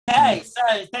Okay, so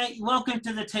welcome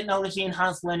to the Technology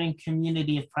Enhanced Learning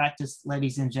Community of Practice,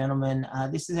 ladies and gentlemen.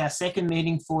 This is our second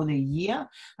meeting for the year,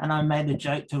 and I made a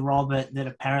joke to Robert that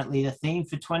apparently the theme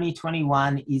for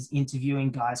 2021 is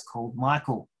interviewing guys called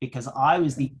Michael, because I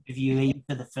was the interviewee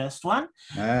for the first one.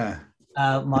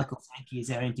 Michael Sankey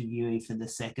is our interviewee for the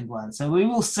second one. So we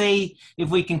will see if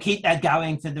we can keep that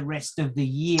going for the rest of the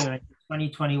year.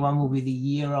 2021 will be the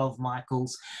year of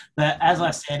Michaels. But as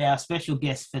I said, our special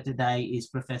guest for today is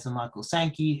Professor Michael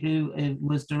Sankey, who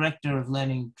was Director of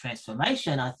Learning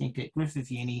Transformation, I think, at Griffith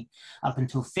Uni up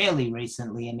until fairly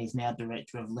recently, and is now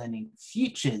Director of Learning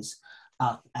Futures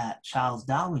up at Charles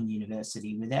Darwin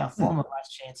University with our former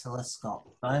Vice-Chancellor, Scott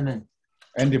Bowman.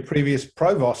 And your previous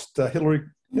Provost, Hilary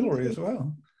as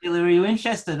well. Hilary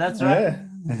Winchester, that's right.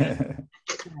 Yeah.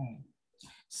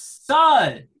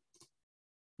 So,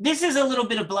 this is a little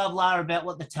bit of blah blah about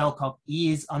what the TELCoP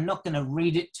is. I'm not going to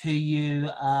read it to you,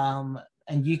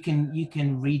 and you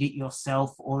can read it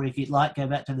yourself, or if you'd like, go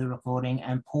back to the recording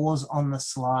and pause on the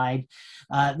slide.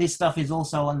 This stuff is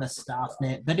also on the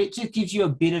StaffNet, but it just gives you a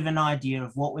bit of an idea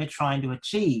of what we're trying to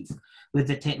achieve with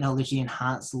the Technology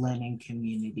Enhanced Learning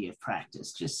Community of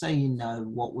Practice, just so you know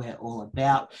what we're all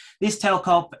about. This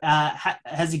TELCoP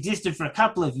has existed for a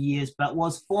couple of years, but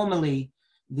was formerly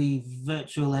the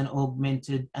virtual and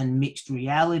augmented and mixed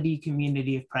reality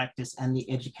community of practice and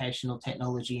the educational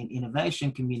technology and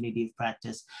innovation community of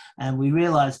practice. And we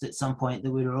realized at some point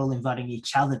that we were all inviting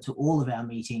each other to all of our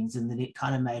meetings, and that it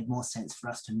kind of made more sense for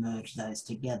us to merge those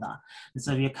together. And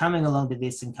so if you're coming along to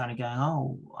this and kind of going,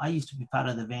 oh, I used to be part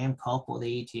of the VAM-COP or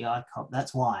the ETI COP,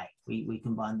 that's why we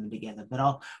combine them together. But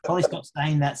I'll probably stop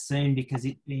saying that soon, because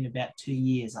it's been about 2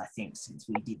 years, I think, since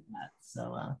we did that.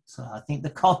 So I think the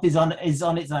COP is on its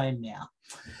own now.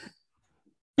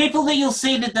 People that you'll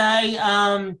see today,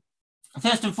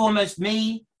 first and foremost,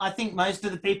 me. I think most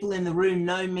of the people in the room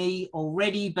know me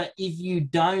already, but if you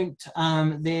don't,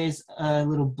 there's a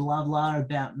little blah blah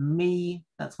about me.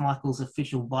 That's Michael's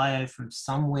official bio from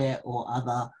somewhere or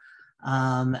other.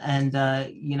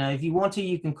 You know, if you want to,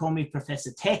 you can call me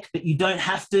Professor Tech, but you don't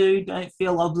have to. Don't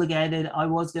feel obligated. I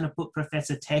was going to put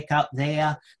Professor Tech up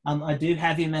there. I do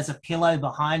have him as a pillow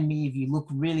behind me if you look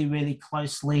really, really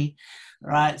closely,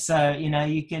 right? So, you know,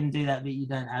 you can do that, but you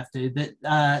don't have to. But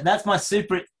that's my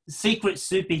secret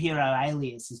superhero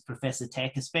alias is Professor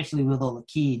Tech, especially with all the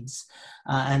kids.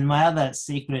 And my other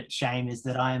secret shame is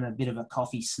that I am a bit of a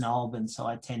coffee snob, and so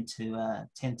I tend to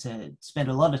spend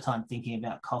a lot of time thinking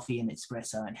about coffee and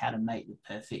espresso and how to make the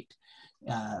perfect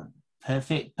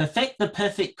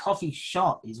coffee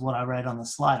shot is what I wrote on the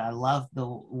slide. I love the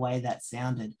way that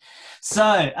sounded.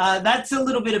 So that's a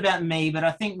little bit about me, but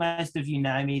I think most of you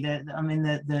know me.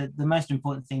 The most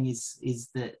important thing is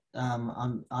that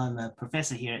I'm a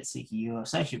professor here at CQU, or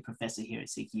associate professor here at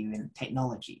CQU in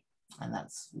technology, and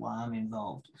that's why I'm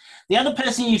involved. The other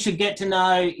person you should get to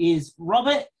know is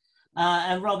Robert,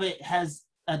 and Robert has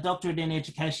a doctorate in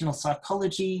educational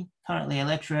psychology, currently a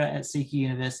lecturer at CQ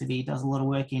University, does a lot of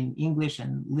work in English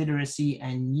and literacy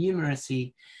and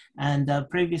numeracy, and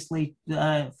previously,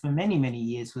 for many, many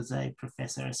years, was a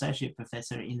associate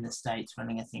professor in the States,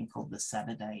 running a thing called the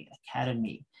Saturday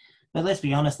Academy. But let's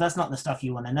be honest, that's not the stuff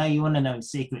you want to know. You want to know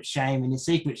his secret shame, and his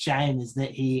secret shame is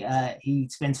that he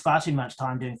spends far too much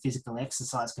time doing physical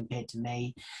exercise compared to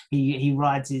me. He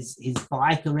rides his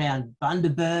bike around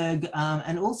Vanderburg,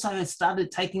 and also has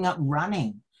started taking up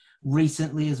running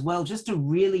recently as well, just to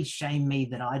really shame me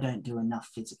that I don't do enough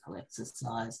physical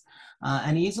exercise.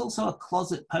 And he is also a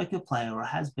closet poker player, or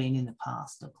has been in the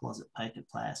past a closet poker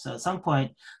player. So at some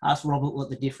point, ask Robert what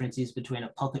the difference is between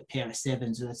a pocket pair of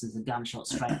sevens versus a gunshot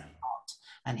straight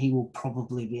and he will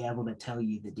probably be able to tell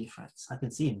you the difference. I can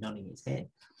see him nodding his head.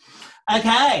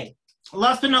 Okay,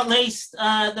 last but not least,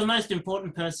 the most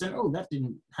important person. Oh, that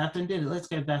didn't happen, did it? Let's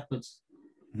go backwards.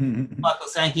 Michael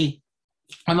Sankey.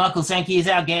 And Michael Sankey is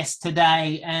our guest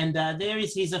today, and there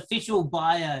is his official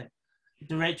bio: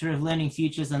 Director of Learning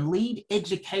Futures and Lead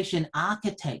Education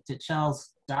Architect at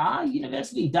Charles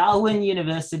Darwin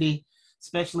University,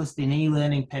 specialist in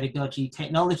e-learning pedagogy,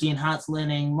 technology enhanced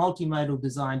learning, multimodal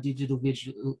design, digital,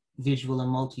 visual and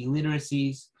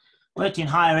multi-literacies. Worked in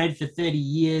higher ed for 30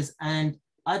 years, and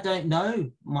I don't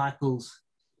know Michael's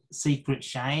secret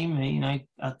shame, you know,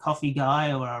 a coffee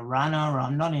guy or a runner, or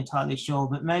I'm not entirely sure,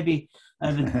 but maybe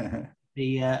over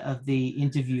the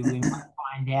interview we might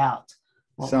find out.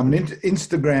 Some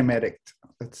Instagram addict.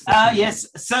 Yes,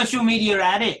 social media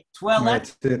addict. Well,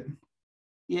 that's it.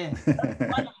 Yeah, that's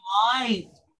one of my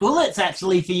bullets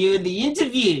actually for you in the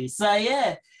interview. So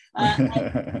yeah,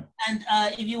 And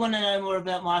if you want to know more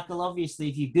about Michael, obviously,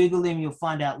 if you Google him, you'll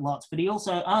find out lots. But he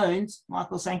also owns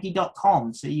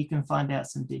michaelsankey.com, so you can find out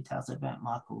some details about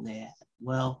Michael there as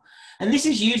well. And this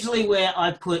is usually where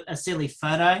I put a silly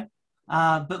photo.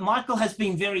 But Michael has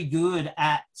been very good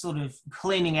at sort of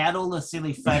cleaning out all the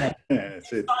silly photos.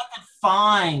 That's it. I could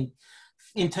find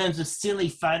in terms of silly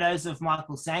photos of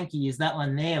Michael Sankey is that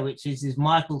one there, which is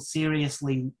Michael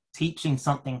seriously teaching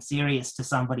something serious to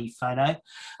somebody photo.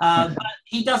 But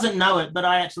he doesn't know it, but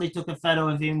I actually took a photo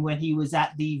of him when he was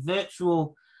at the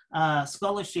virtual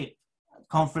scholarship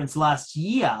conference last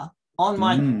year on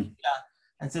my computer.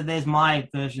 And so there's my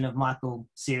version of Michael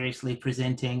seriously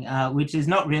presenting, which is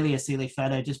not really a silly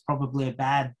photo, just probably a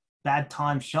bad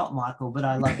time shot, Michael, but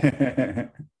I like it.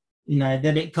 You know,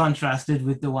 that it contrasted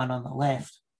with the one on the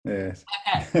left. Yes.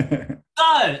 Okay. So,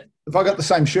 have I got the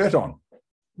same shirt on?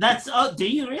 Do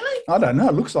you really? I don't know.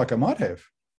 It looks like I might have.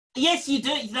 Yes, you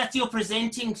do. That's your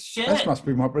presenting shirt. That must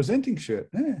be my presenting shirt.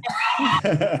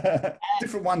 Yeah.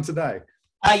 Different one today.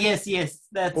 Yes.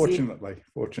 That's Fortunately.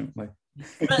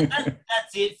 But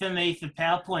that's it for me for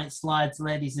PowerPoint slides,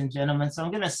 ladies and gentlemen. So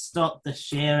I'm going to stop the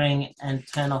sharing and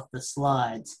turn off the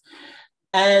slides.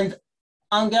 And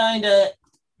I'm going to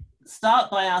start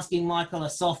by asking Michael a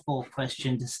softball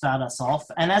question to start us off.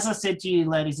 And as I said to you,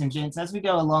 ladies and gents, as we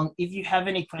go along, if you have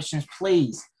any questions,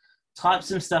 please type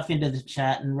some stuff into the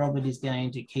chat, and Robert is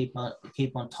going to keep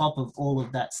on top of all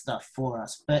of that stuff for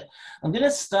us. But I'm going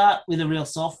to start with a real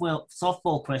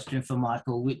softball question for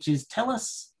Michael, which is, tell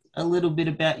us a little bit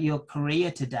about your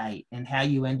career to date and how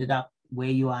you ended up where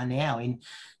you are now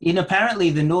in apparently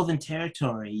the Northern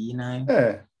Territory, you know.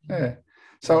 Yeah.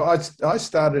 So I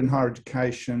started in higher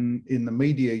education in the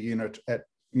media unit at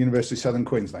University of Southern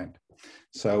Queensland,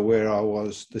 so where I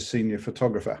was the senior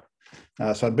photographer.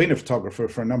 So I'd been a photographer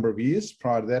for a number of years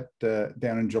prior to that,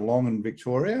 down in Geelong in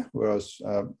Victoria, where I was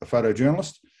a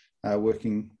photojournalist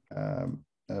working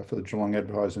for the Geelong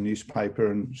Advertiser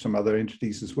newspaper and some other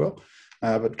entities as well.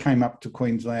 But came up to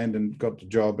Queensland and got the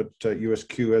job at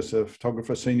USQ as a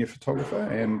photographer, senior photographer.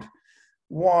 And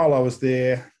while I was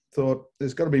there, thought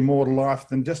there's got to be more to life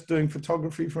than just doing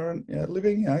photography for a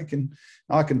living. I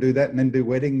can do that and then do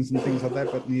weddings and things like that.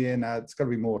 But yeah, no, it's got to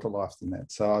be more to life than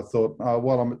that. So I thought,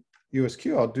 while I'm at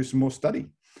USQ, I'll do some more study.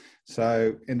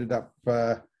 So ended up,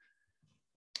 I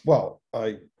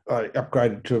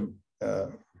upgraded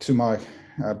to my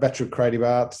Bachelor of Creative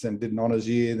Arts and did an honours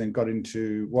year, then got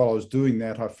into, while I was doing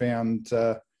that, I found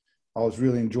I was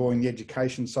really enjoying the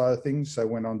education side of things. So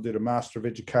went on and did a Master of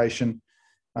Education,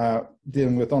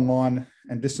 dealing with online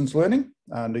and distance learning.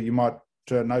 And you might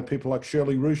know people like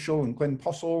Shirley Ruschel and Glenn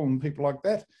Possel and people like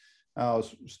that. I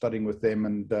was studying with them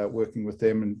and working with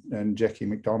them and Jackie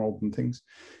McDonald and things.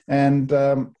 And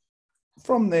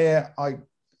from there, I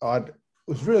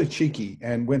was really cheeky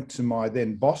and went to my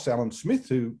then boss, Alan Smith,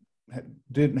 who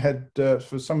had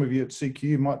for some of you at CQ,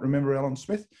 you might remember Alan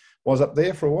Smith, was up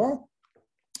there for a while.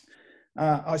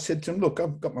 I said to him, look,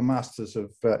 I've got my Masters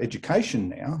of Education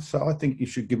now, so I think you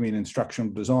should give me an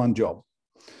instructional design job.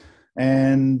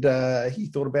 And he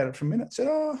thought about it for a minute, said,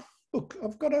 look,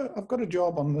 I've got a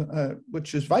job on the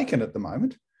which is vacant at the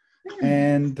moment,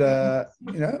 and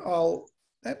I'll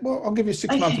give you a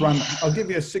 6 month run. I'll give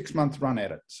you a 6 month run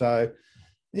at it. So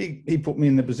he put me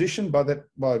in the position. By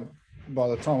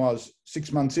the time I was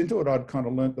 6 months into it, I'd kind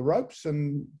of learnt the ropes,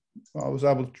 and I was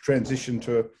able to transition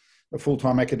to a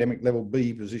full-time academic level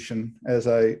B position as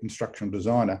a instructional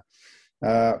designer.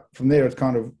 From there, it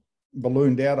kind of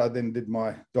ballooned out. I then did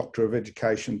my Doctor of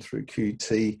Education through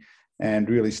QT and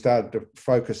really started to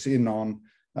focus in on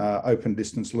open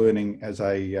distance learning as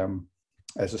a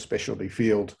specialty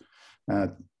field.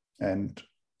 And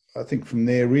I think from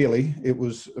there, really, it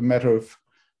was a matter of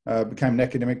became an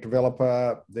academic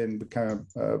developer, then became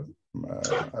a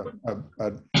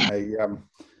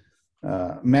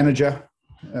manager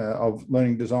of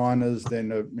learning designers,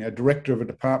 then a director of a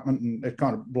department, and it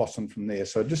kind of blossomed from there.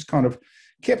 So it just kind of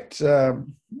kept, the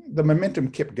momentum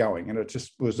kept going, and it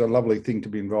just was a lovely thing to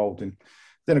be involved in.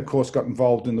 Then, of course, got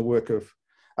involved in the work of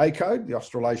ACODE, the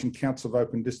Australasian Council of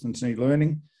Open Distance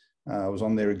e-Learning. I was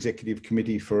on their executive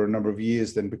committee for a number of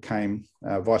years, then became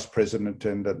vice president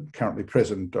and currently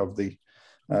president of the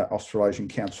Australasian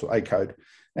Council, ACODE.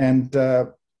 And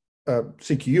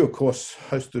CQU, of course,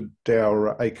 hosted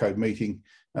our ACODE meeting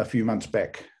a few months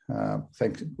back. And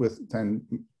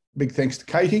big thanks to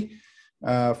Katie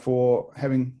for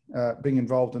being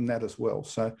involved in that as well.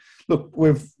 So, look,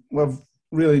 we've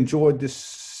really enjoyed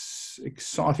this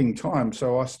exciting time.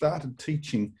 So I started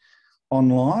teaching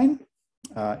online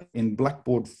in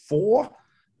Blackboard 4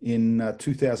 in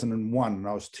 2001. And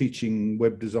I was teaching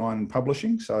web design and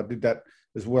publishing. So I did that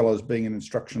as well as being an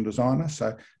instructional designer.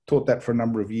 So taught that for a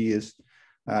number of years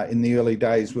in the early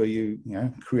days where you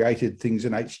created things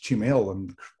in HTML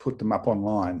and put them up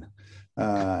online.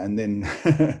 And then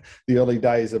the early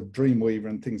days of Dreamweaver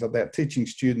and things like that, teaching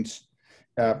students,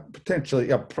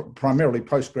 primarily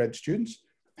postgrad students,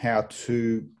 how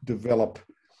to develop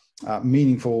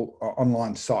meaningful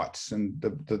online sites, and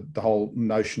the whole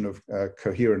notion of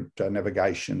coherent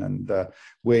navigation and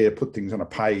where to put things on a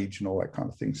page and all that kind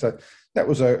of thing. So that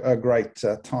was a great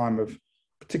time of,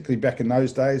 particularly back in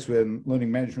those days when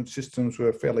learning management systems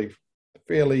were fairly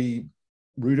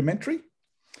rudimentary,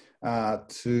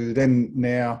 to then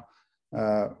now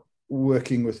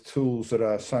working with tools that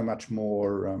are so much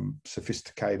more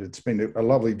sophisticated. It's been a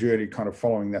lovely journey kind of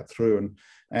following that through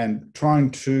and trying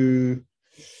to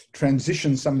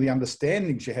transition some of the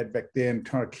understandings you had back then,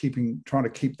 trying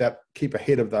to keep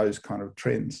ahead of those kind of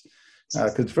trends.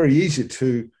 Because it's very easy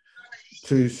to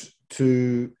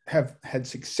have had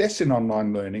success in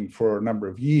online learning for a number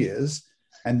of years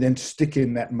and then stick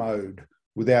in that mode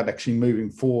without actually moving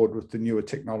forward with the newer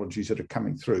technologies that are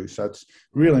coming through. So it's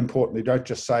really important. You don't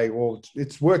just say, well,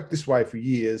 it's worked this way for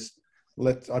years.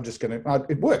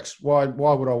 It works. Why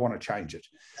would I want to change it?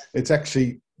 It's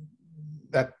actually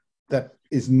that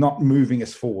is not moving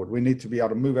us forward. We need to be able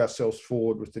to move ourselves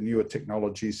forward with the newer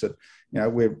technologies that,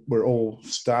 we're all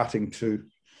starting to,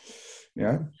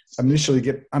 initially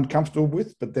get uncomfortable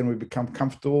with, but then we become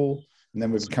comfortable, and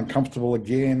then we become comfortable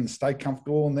again, stay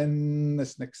comfortable, and then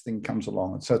this next thing comes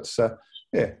along. And so it's,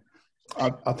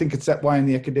 I think it's that way in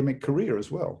the academic career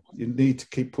as well. You need to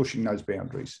keep pushing those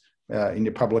boundaries in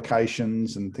your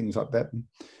publications and things like that. And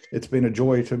it's been a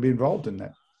joy to be involved in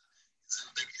that.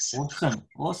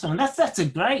 Awesome. That's a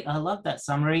great. I love that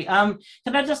summary. Can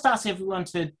I just ask everyone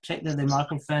to check that their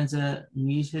microphones are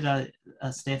muted?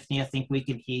 Stephanie, I think we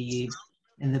can hear you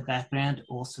in the background.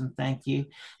 Awesome, thank you.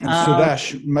 And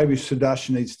Sudash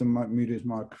needs to mute his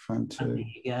microphone too. There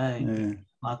you go. Yeah.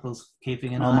 Michael's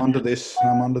keeping an eye. I'm under this.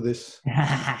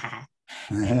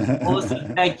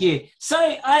 Awesome, thank you. So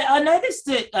I noticed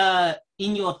that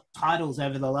in your titles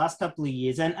over the last couple of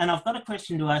years, and I've got a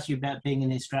question to ask you about being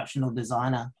an instructional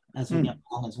designer as we go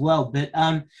along as well. But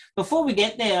before we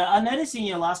get there, I noticed in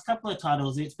your last couple of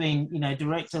titles, it's been,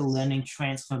 Director Learning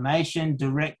Transformation,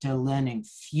 Director Learning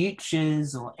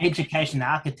Futures, or Education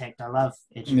Architect. I love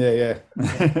education.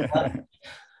 Yeah.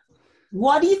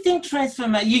 Why do you think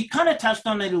transformation, you kind of touched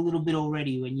on it a little bit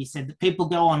already when you said that people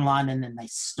go online and then they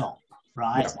stop,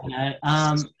 right?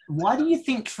 Yeah. Why do you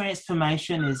think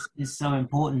transformation is so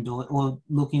important, or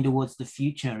looking towards the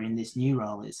future in this new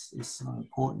role is so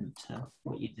important to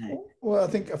what you do? Well, I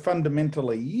think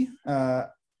fundamentally,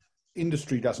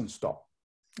 industry doesn't stop.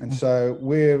 And so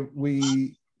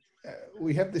we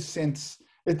have this sense,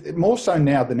 more so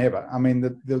now than ever. I mean,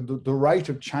 the rate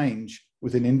of change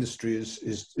within industry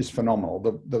is phenomenal.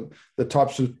 The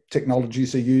types of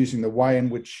technologies they're using, the way in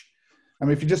which,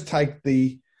 if you just take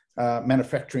the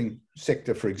manufacturing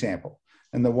sector, for example,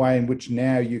 and the way in which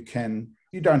now you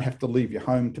don't have to leave your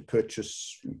home to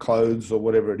purchase clothes or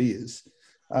whatever it is,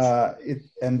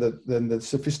 and the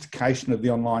sophistication of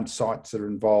the online sites that are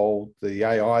involved, the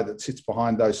AI that sits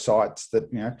behind those sites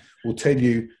that will tell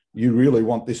you really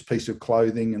want this piece of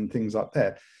clothing and things like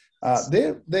that.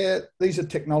 These are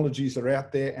technologies that are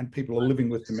out there, and people are living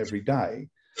with them every day.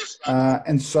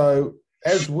 And so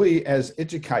as we, as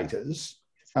educators,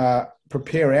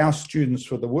 prepare our students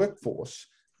for the workforce,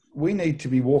 we need to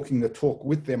be walking the talk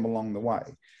with them along the way.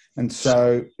 And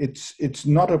so it's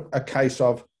not a case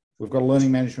of, we've got a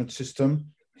learning management system,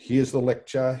 here's the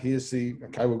lecture, we've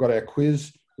got our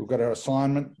quiz, we've got our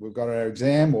assignment, we've got our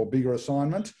exam or bigger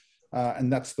assignment,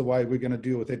 and that's the way we're going to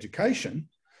deal with education.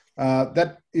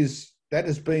 That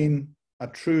has been a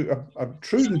true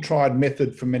and tried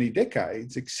method for many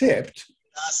decades, except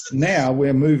now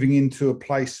we're moving into a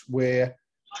place where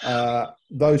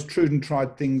those true and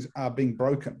tried things are being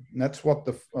broken. And that's what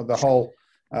the whole,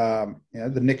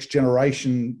 the next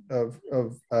generation of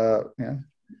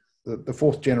the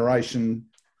fourth generation,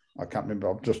 I can't remember,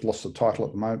 I've just lost the title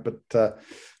at the moment, but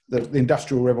the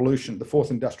Industrial Revolution, the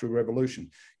fourth Industrial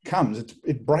Revolution comes,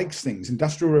 it breaks things.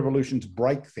 Industrial revolutions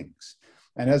break things.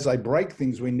 And as they break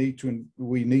things, we need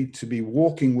to be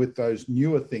walking with those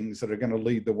newer things that are going to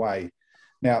lead the way.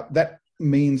 Now, that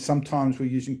means sometimes we're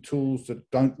using tools that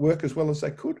don't work as well as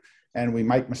they could, and we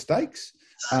make mistakes.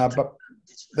 But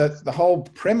the whole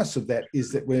premise of that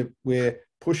is that we're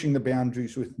pushing the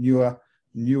boundaries with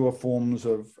newer forms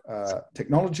of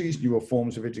technologies, newer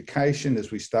forms of education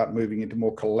as we start moving into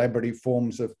more collaborative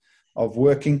forms of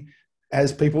working.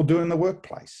 as people do in the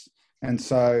workplace. And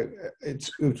so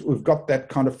we've got that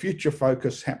kind of future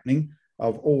focus happening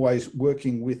of always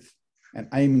working with and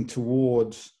aiming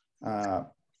towards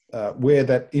where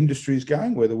that industry is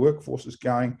going, where the workforce is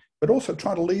going, but also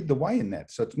trying to lead the way in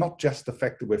that. So it's not just the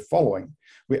fact that we're following,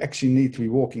 we actually need to be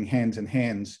walking hand in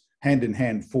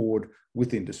hand forward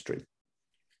with industry.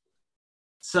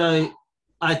 So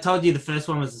I told you the first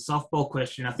one was a softball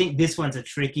question. I think this one's a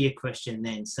trickier question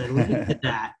then. So looking at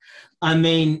that, I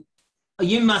mean,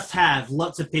 you must have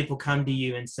lots of people come to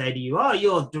you and say to you, oh,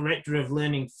 you're Director of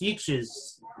Learning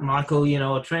Futures, Michael,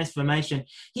 or transformation.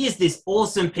 Here's this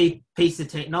awesome piece of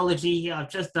technology. I've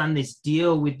just done this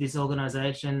deal with this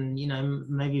organization,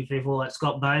 maybe people like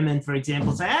Scott Bowman, for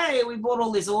example, say, hey, we bought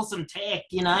all this awesome tech,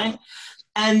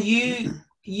 and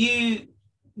you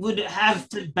would have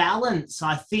to balance,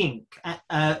 I think,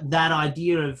 that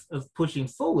idea of pushing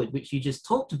forward, which you just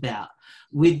talked about,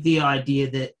 with the idea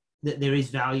that there is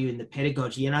value in the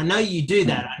pedagogy. And I know you do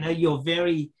that. I know you're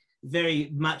very, very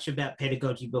much about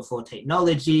pedagogy before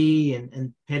technology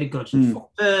and pedagogy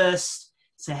first.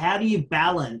 So how do you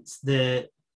balance the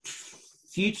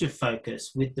future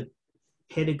focus with the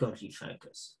pedagogy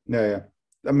focus? Yeah.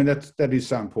 I mean, that is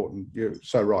so important. You're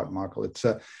so right, Michael. It's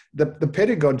the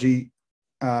pedagogy.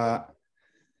 So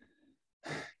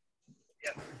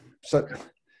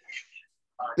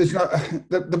there's no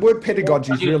the word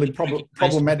pedagogy is really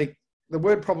problematic. The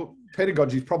word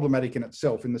pedagogy is problematic in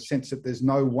itself, in the sense that there's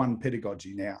no one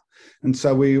pedagogy now, and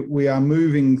so we are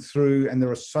moving through, and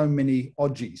there are so many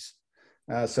odgies.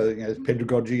 So there's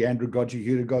pedagogy, andragogy,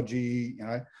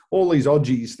 hudagogy, all these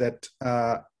odgies that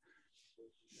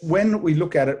when we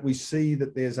look at it, we see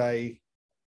that there's a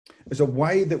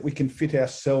way that we can fit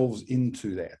ourselves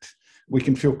into that. We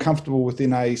can feel comfortable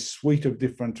within a suite of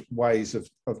different ways of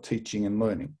teaching and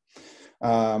learning.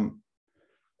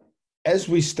 As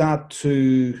we start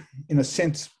to, in a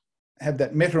sense, have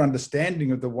that meta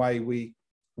understanding of the way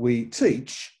we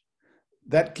teach,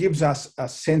 that gives us a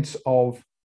sense of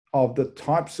the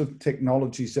types of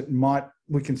technologies that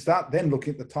we can start then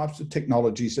looking at the types of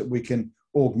technologies that we can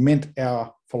augment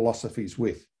our philosophies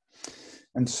with.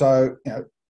 And so,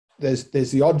 there's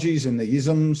the odgies and the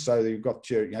isms. So you've got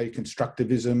your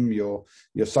constructivism, your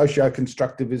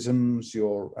socio-constructivisms,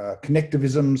 your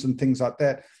connectivisms and things like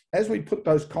that. As we put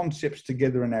those concepts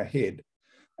together in our head,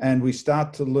 and we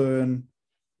start to learn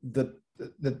that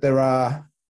there are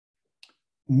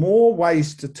more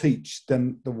ways to teach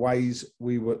than the ways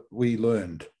we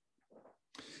learned,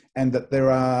 and that there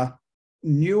are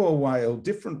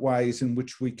different ways in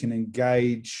which we can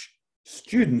engage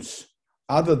students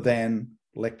other than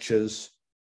lectures,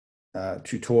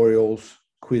 tutorials,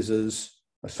 quizzes,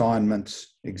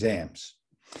 assignments, exams.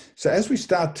 So as we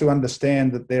start to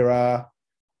understand that there are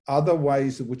other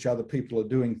ways in which other people are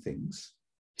doing things,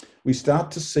 we start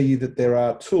to see that there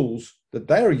are tools that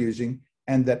they are using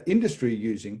and that industry are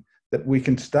using that we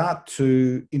can start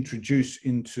to introduce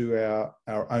into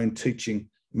our own teaching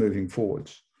moving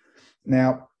forwards.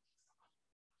 Now,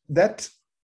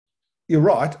 you're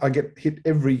right, I get hit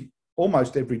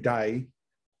almost every day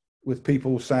with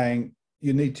people saying,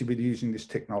 you need to be using this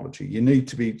technology. You need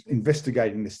to be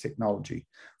investigating this technology.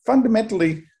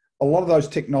 Fundamentally, a lot of those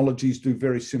technologies do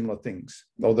very similar things,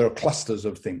 or there are clusters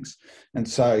of things. And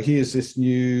so here's this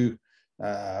new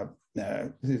tool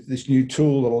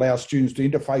that allows students to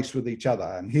interface with each other.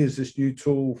 And here's this new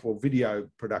tool for video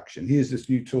production. Here's this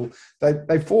new tool.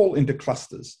 They fall into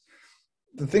clusters.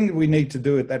 The thing that we need to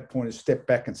do at that point is step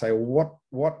back and say, well,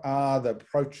 what are the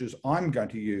approaches I'm going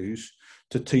to use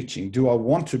to teaching? Do I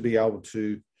want to be able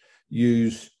to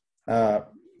use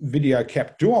video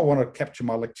cap? Do I want to capture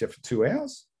my lecture for 2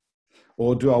 hours?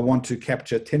 Or do I want to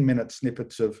capture 10-minute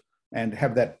snippets and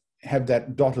have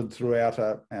that dotted throughout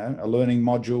a learning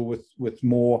module with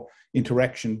more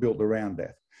interaction built around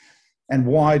that? And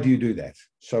why do you do that?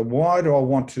 So why do I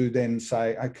want to then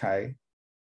say, okay,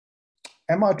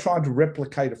 am I trying to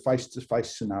replicate a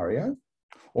face-to-face scenario,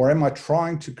 or am I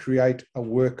trying to create a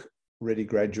work-ready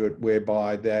graduate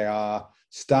whereby they are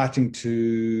starting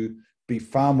to be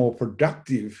far more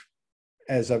productive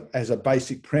as a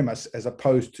basic premise, as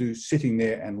opposed to sitting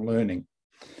there and learning?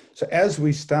 So as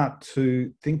we start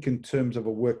to think in terms of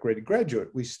a work-ready graduate,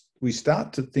 we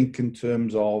start to think in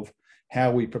terms of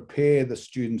how we prepare the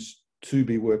students to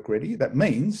be work-ready. That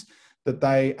means that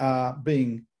they are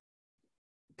being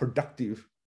productive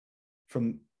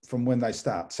from when they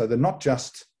start. So they're not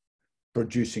just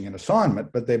producing an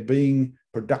assignment, but they're being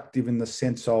productive in the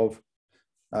sense of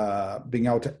being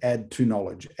able to add to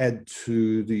knowledge, add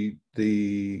to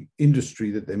the industry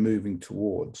that they're moving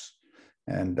towards.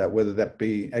 and whether that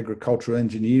be agricultural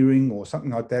engineering or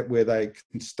something like that, where they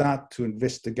can start to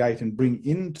investigate and bring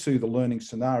into the learning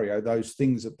scenario those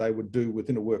things that they would do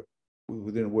within a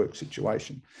work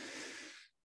situation.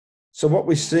 So what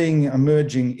we're seeing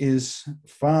emerging is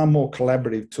far more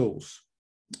collaborative tools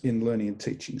in learning and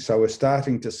teaching. So we're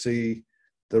starting to see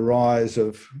the rise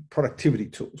of productivity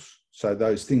tools. So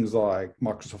those things like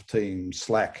Microsoft Teams,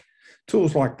 Slack,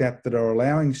 tools like that that are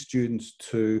allowing students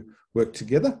to work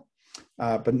together,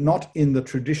 but not in the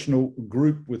traditional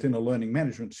group within a learning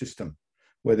management system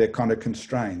where they're kind of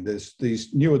constrained. There's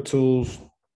these newer tools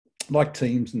like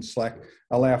Teams and Slack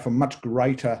allow for much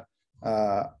greater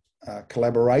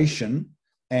collaboration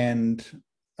and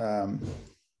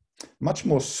much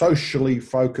more socially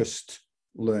focused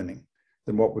learning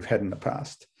than what we've had in the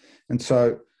past. And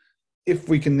so if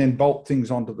we can then bolt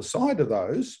things onto the side of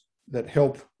those that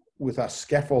help with us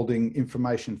scaffolding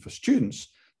information for students,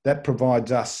 that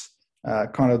provides us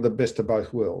kind of the best of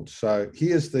both worlds. So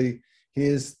here's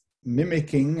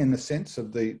mimicking in the sense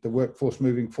of the workforce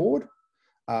moving forward,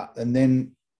 and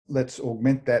then let's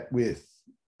augment that with,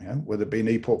 whether it be an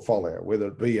e-portfolio, whether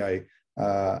it be a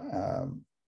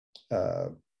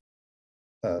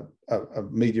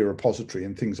media repository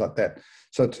and things like that.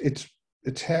 So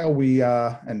it's how we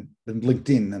are, and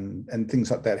LinkedIn and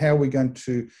things like that, how are we going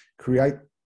to create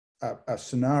a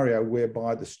scenario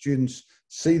whereby the students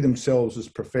see themselves as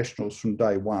professionals from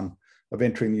day one of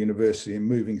entering the university and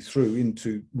moving through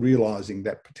into realising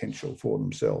that potential for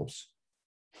themselves.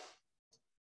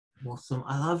 Awesome.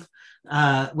 I love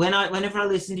whenever I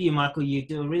listen to you, Michael, you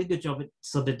do a really good job at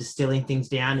sort of distilling things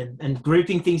down and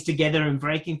grouping things together and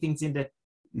breaking things into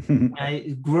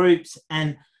groups.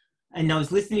 And I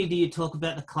was listening to you talk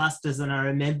about the clusters, and I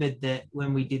remembered that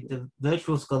when we did the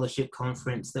virtual scholarship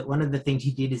conference, that one of the things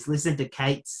you did is listen to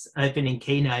Kate's opening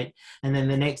keynote, and then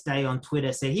the next day on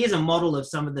Twitter said, here's a model of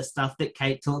some of the stuff that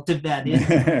Kate talked about in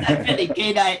the opening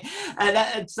keynote.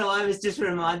 And so I was just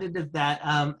reminded of that.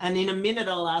 And in a minute,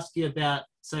 I'll ask you about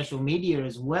social media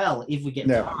as well, if we get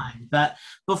time. But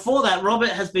before that,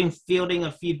 Robert has been fielding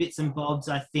a few bits and bobs,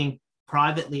 I think,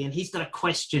 privately, and he's got a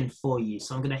question for you.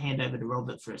 So I'm going to hand over to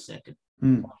Robert for a second.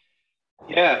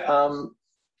 Yeah,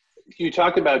 you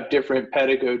talked about different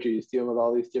pedagogies dealing with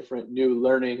all these different new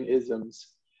learning isms.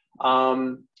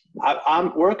 We're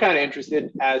kind of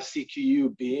interested as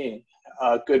CQU being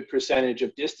a good percentage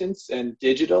of distance and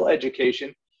digital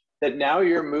education, that now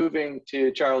you're moving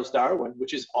to Charles Darwin,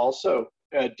 which is also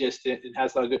distant and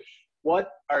has a lot of. What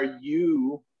are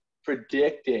you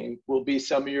predicting will be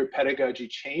some of your pedagogy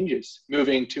changes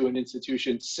moving to an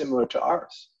institution similar to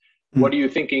ours? What are you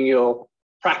thinking you'll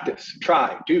practice,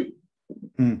 try, do?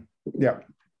 Yeah.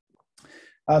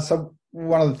 So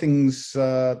one of the things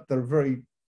that are very...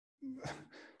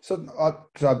 So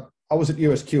I was at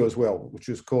USQ as well, which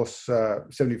is, of course,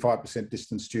 75%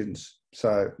 distance students.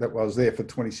 So that was there for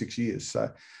 26 years.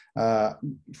 So got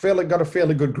a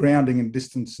fairly good grounding in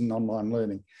distance and online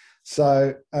learning.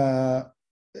 So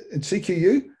at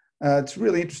CQU, it's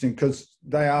really interesting because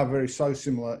they are very so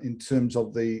similar in terms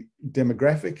of the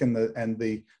demographic and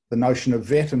the notion of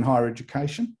vet and higher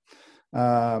education.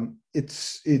 I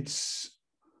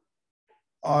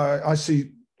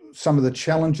see some of the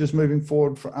challenges moving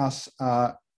forward for us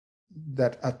are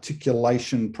that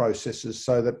articulation processes,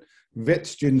 so that vet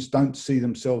students don't see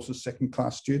themselves as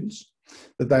second-class students,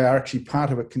 that they are actually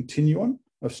part of a continuum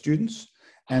of students,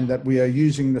 and that we are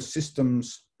using the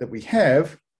systems that we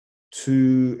have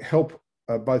to help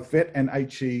both vet and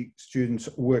HE students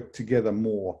work together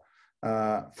more,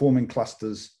 forming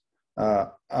clusters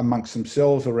amongst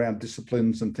themselves around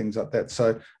disciplines and things like that.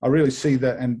 So I really see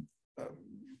that, and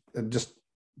just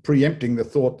preempting the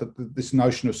thought that this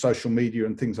notion of social media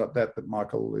and things like that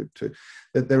Michael alluded to,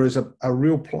 that there is a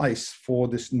real place for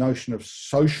this notion of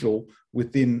social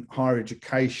within higher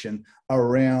education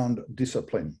around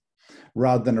discipline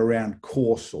rather than around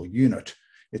course or unit.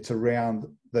 It's around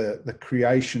the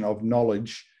creation of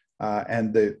knowledge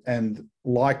and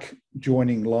like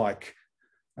joining like.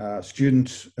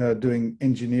 Students doing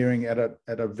engineering at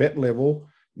a vet level,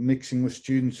 mixing with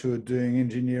students who are doing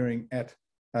engineering at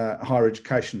higher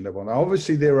education level. Now,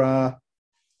 obviously, there are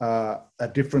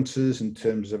differences in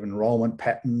terms of enrolment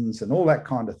patterns and all that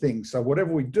kind of thing. So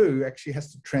whatever we do actually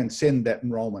has to transcend that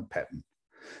enrolment pattern.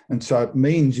 And so it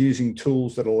means using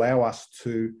tools that allow us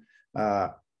to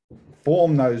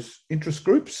form those interest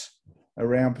groups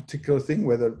around a particular thing,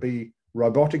 whether it be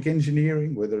robotic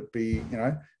engineering, whether it be,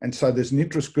 and so there's an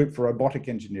interest group for robotic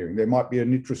engineering. There might be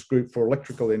an interest group for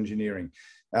electrical engineering,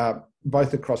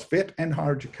 both across vet and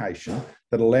higher education,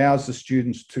 that allows the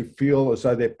students to feel as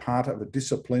though they're part of a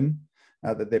discipline,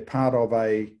 that they're part of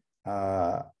a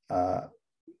a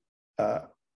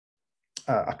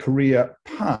career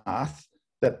path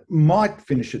that might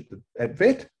finish at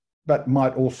vet, but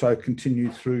might also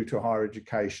continue through to higher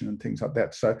education and things like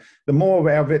that. So the more of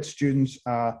our vet students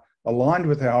are aligned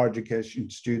with our higher education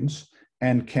students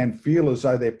and can feel as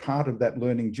though they're part of that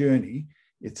learning journey,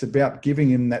 it's about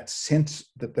giving them that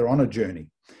sense that they're on a journey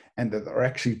and that they're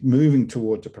actually moving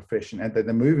towards a profession and that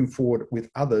they're moving forward with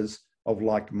others of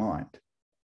like mind.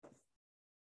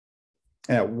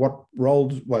 Now, what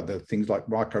roles? Well, there are things like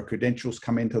micro-credentials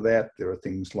come into that. There are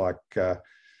things like the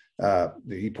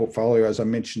e-portfolio, as I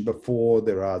mentioned before.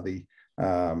 There are the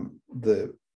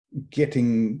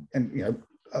getting, and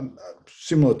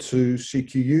similar to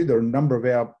CQU, there are a number of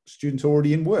our students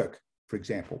already in work, for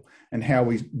example, and how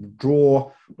we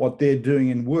draw what they're doing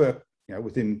in work,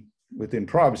 within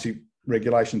privacy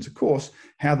regulations, of course,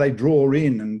 how they draw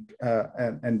in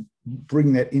and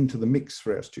bring that into the mix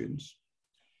for our students.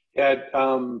 Yeah,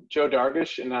 Joe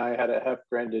Dargish and I had a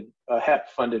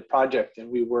HEP-funded project, and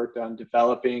we worked on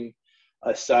developing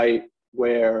a site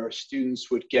where students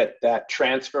would get that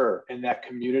transfer and that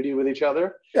community with each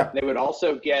other. Yeah. They would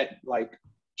also get like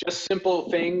just simple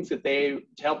things that to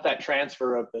help that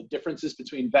transfer of the differences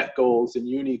between vet goals and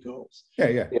uni goals.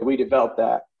 Yeah, we developed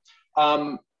that.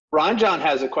 Ranjan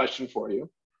has a question for you.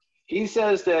 He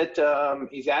says that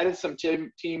he's added some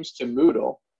teams to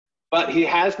Moodle, but he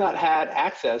has not had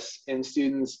access in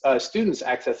students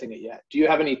accessing it yet. Do you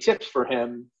have any tips for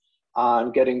him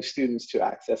on getting students to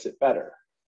access it better?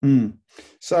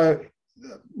 So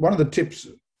one of the tips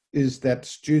is that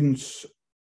students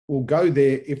will go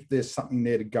there if there's something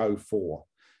there to go for.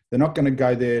 They're not going to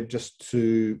go there just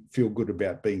to feel good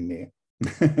about being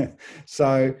there.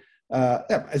 So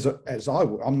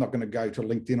I'm not going to go to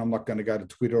LinkedIn, I'm not going to go to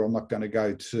Twitter, I'm not going to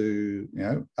go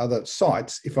to other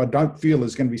sites if I don't feel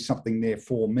there's going to be something there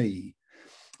for me.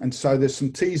 And so there's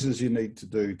some teasers you need to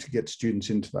do to get students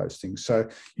into those things. So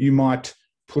you might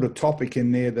put a topic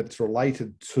in there that's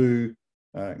related to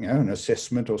an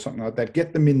assessment or something like that.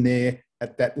 Get them in there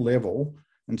at that level,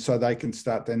 and so they can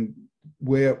start then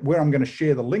where I'm going to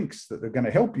share the links that are going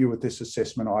to help you with this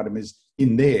assessment item is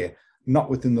in there, not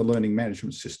within the learning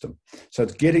management system. So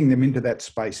it's getting them into that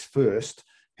space first,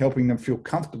 helping them feel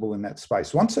comfortable in that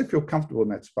space. Once they feel comfortable in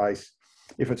that space,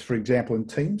 if it's, for example, in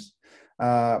Teams,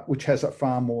 which has a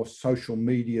far more social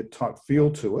media type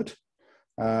feel to it,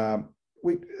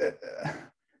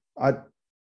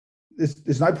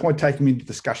 there's no point taking me into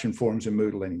discussion forums in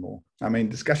Moodle anymore. I mean,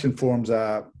 discussion forums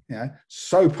are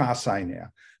so passé now.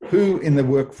 Who in the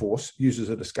workforce uses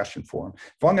a discussion forum?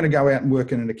 If I'm going to go out and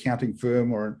work in an accounting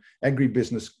firm or an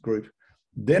agribusiness group,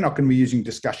 they're not going to be using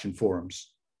discussion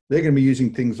forums. They're going to be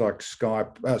using things like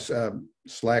Skype,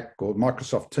 Slack, or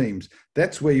Microsoft Teams.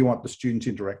 That's where you want the students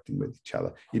interacting with each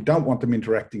other. You don't want them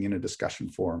interacting in a discussion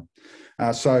forum.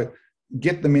 So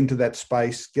get them into that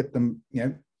space, get them,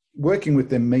 working with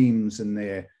their memes and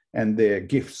their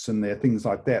GIFs and their things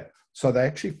like that. So they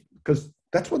actually, because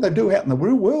that's what they do out in the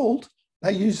real world.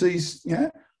 They use these,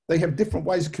 they have different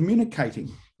ways of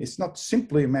communicating. It's not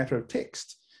simply a matter of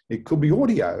text. It could be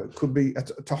audio. It could be,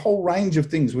 it's a whole range of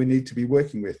things we need to be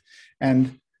working with.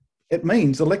 And it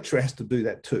means the lecturer has to do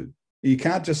that too. You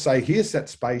can't just say, here's that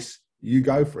space, you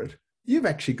go for it. You've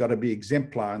actually got to be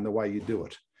exemplar in the way you do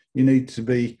it. You need to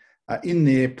be in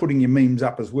there putting your memes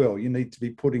up as well. You need to be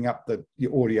putting up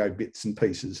your audio bits and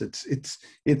pieces.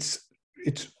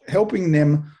 It's helping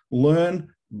them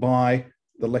learn by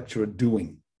the lecturer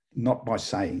doing, not by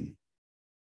saying.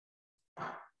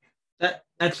 That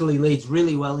actually leads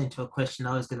really well into a question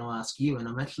I was going to ask you, and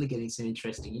I'm actually getting some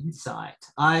interesting insight.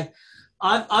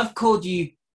 I've called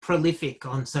you prolific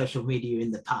on social media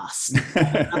in the past.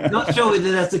 I'm not sure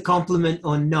whether that's a compliment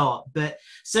or not, but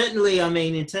certainly, I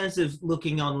mean, in terms of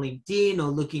looking on LinkedIn or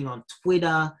looking on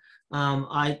Twitter,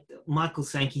 Michael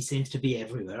Sankey seems to be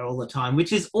everywhere all the time,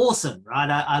 which is awesome, right?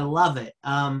 I love it.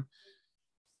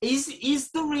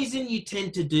 Is the reason you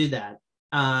tend to do that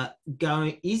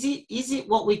is it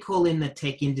what we call in the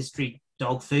tech industry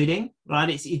dog fooding, right?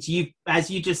 It's you, as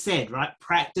you just said, right?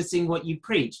 Practicing what you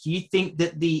preach. Do you think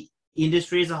that the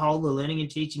industry as a whole, the learning and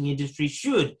teaching industry,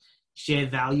 should share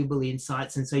valuable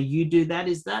insights, and so you do that?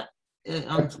 Is that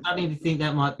I'm starting to think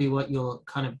that might be what you're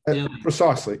kind of doing.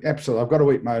 Precisely, absolutely. I've got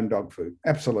to eat my own dog food.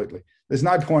 Absolutely. There's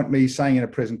no point me saying in a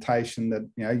presentation that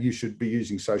you should be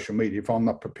using social media if I'm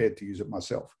not prepared to use it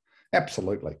myself.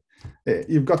 Absolutely. Yeah,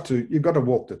 you've got to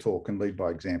walk the talk and lead by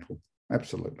example.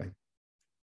 Absolutely.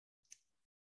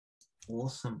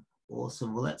 Awesome. Well,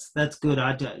 that's good.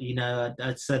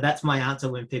 So that's my answer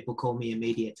when people call me a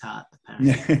media tart,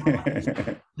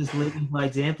 apparently. Just leading by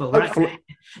example. Right?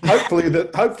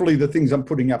 hopefully the things I'm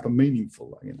putting up are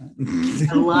meaningful, you know.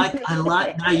 No,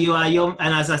 you're,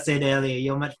 and as I said earlier,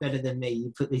 you're much better than me.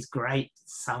 You put these great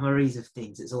summaries of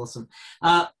things. It's awesome.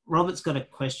 Robert's got a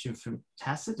question from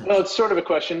Tacita. Well, it's sort of a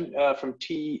question from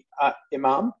T.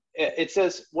 Imam. It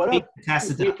says, "What up?"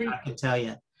 Tacita, I can tell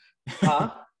you.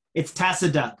 Huh? It's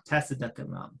Tacita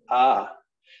Imam.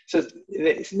 So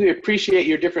we appreciate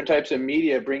your different types of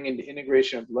media bringing the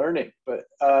integration of learning, but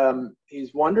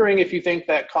he's wondering if you think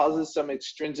that causes some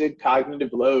extrinsic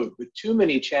cognitive load with too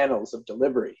many channels of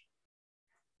delivery.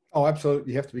 Oh,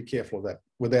 absolutely. You have to be careful of that,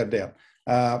 without doubt,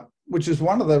 which is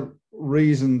one of the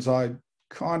reasons I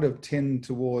kind of tend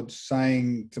towards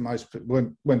saying to most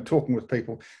people when talking with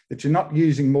people that you're not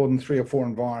using more than 3 or 4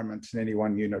 environments in any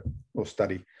one unit or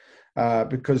study,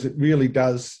 because it really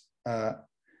does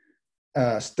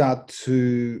start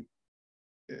to...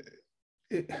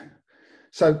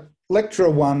 So lecturer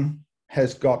 1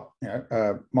 has got,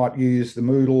 might use the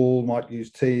Moodle, might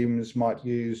use Teams, might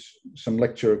use some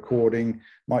lecture recording,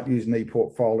 might use an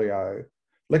e-portfolio.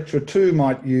 Lecturer 2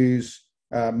 might use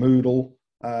Moodle.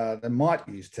 They might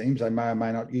use Teams. They may or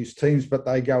may not use Teams, but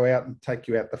they go out and take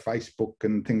you out to Facebook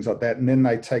and things like that. And then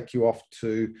they take you off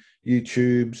to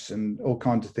YouTubes and all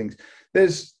kinds of things.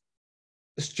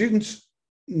 Students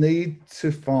need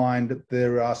to find that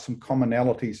there are some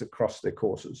commonalities across their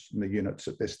courses and the units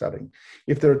that they're studying.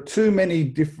 If there are too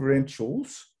many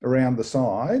differentials around the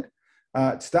side,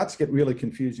 it starts to get really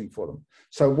confusing for them.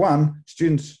 So one,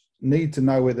 students need to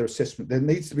know where their assessment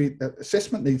needs to be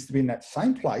in that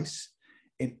same place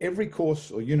in every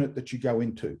course or unit that you go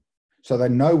into, so they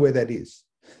know where that is.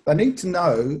 They need to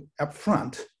know up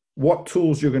front what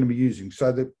tools you're going to be using,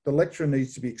 so that the lecturer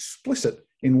needs to be explicit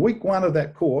in week 1 of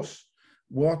that course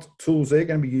what tools they're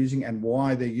going to be using and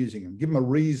why they're using them. Give them a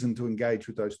reason to engage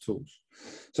with those tools.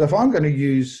 So if I'm going to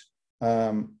use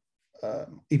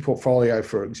ePortfolio,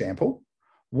 for example,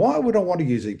 why would I want to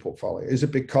use ePortfolio? Is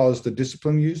it because the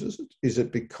discipline uses it? Is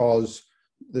it because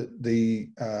you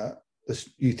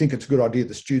think it's a good idea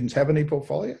the students have an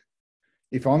ePortfolio?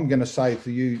 If I'm going to say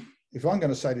to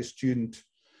student,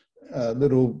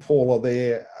 little Paula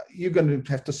there, you're going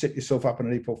to have to set yourself up in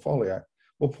an ePortfolio.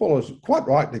 Well, Paula's quite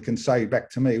rightly can say back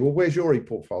to me, well, where's your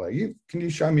ePortfolio? Can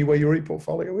you show me where your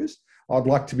ePortfolio is? I'd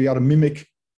like to be able to mimic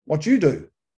what you do.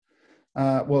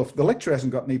 Well, if the lecturer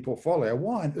hasn't got an ePortfolio,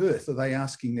 why on earth are they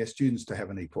asking their students to have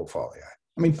an ePortfolio?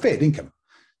 I mean, fair income.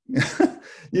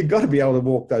 You've got to be able to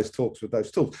walk those talks with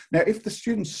those tools. Now, if the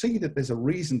students see that there's a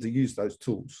reason to use those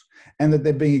tools and that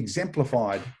they're being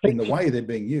exemplified in the way they're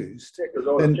being used,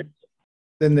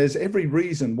 then there's every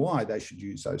reason why they should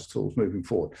use those tools moving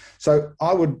forward. So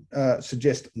I would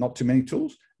suggest not too many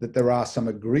tools, that there are some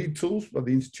agreed tools of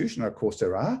the institution, of course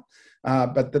there are,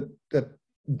 but that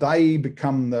they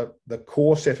become the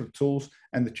core set of tools,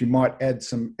 and that you might add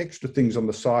some extra things on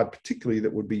the side, particularly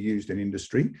that would be used in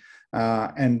industry,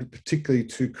 and particularly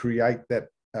to create that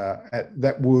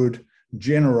would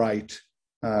generate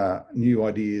new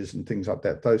ideas and things like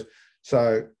that.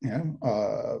 So,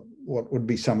 what would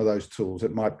be some of those tools?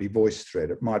 It might be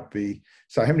VoiceThread. It might be,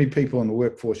 so how many people in the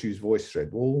workforce use VoiceThread?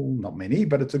 Well, not many,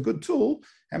 but it's a good tool.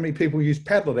 How many people use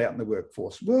Padlet out in the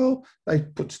workforce? Well, they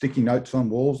put sticky notes on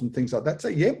walls and things like that.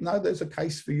 So, there's a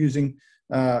case for using,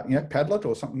 Padlet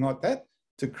or something like that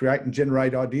to create and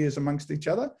generate ideas amongst each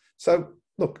other. So,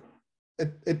 look,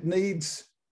 it needs,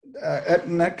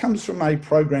 and that comes from a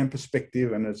program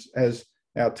perspective, and as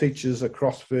our teachers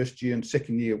across first year and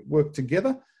second year work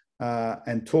together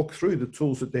and talk through the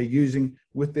tools that they're using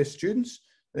with their students.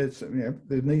 There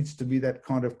needs to be that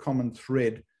kind of common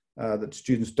thread that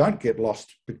students don't get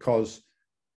lost, because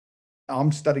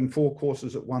I'm studying 4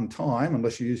 courses at one time,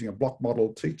 unless you're using a block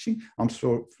model teaching. I'm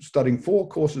studying 4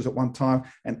 courses at one time,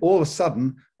 and all of a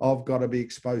sudden I've got to be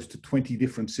exposed to 20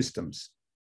 different systems.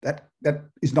 That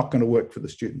is not going to work for the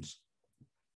students.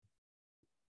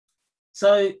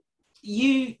 So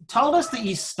you told us that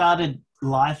you started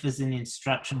life as an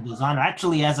instructional designer,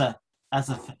 actually as a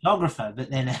photographer,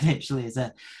 but then eventually as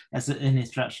an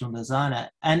instructional designer,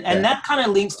 and that kind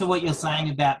of links to what you're saying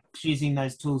about choosing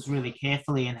those tools really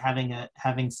carefully and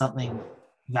having something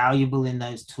valuable in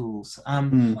those tools.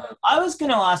 I was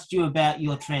going to ask you about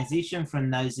your transition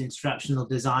from those instructional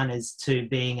designers to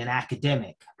being an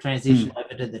academic, transition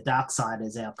over to the dark side,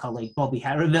 as our colleague Bobby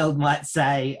Harreveld might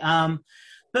say.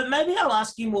 But maybe I'll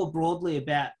ask you more broadly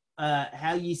about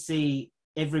how you see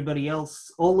everybody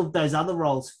else, all of those other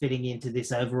roles fitting into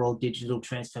this overall digital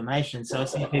transformation. So I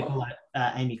see people like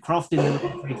Amy Croft in the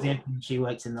room, for example, she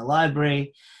works in the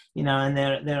library, and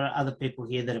there are other people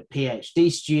here that are PhD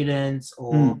students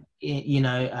or,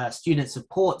 student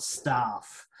support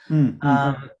staff.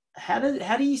 how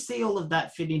do you see all of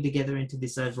that fitting together into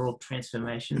this overall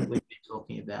transformation that we've been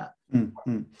talking about?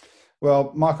 Mm-hmm.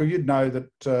 Well, Michael, you'd know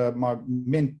that my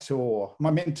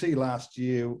mentee last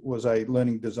year was a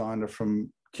learning designer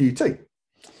from QUT,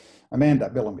 Amanda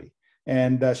Bellamy,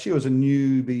 and she was a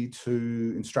newbie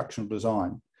to instructional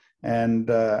design. And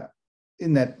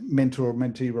in that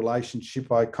mentor-mentee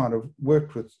relationship, I kind of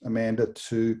worked with Amanda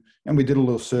and we did a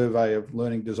little survey of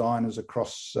learning designers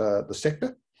across the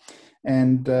sector.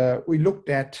 And we looked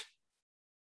at,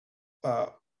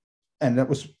 and that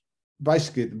was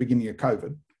basically at the beginning of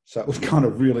COVID. So it was kind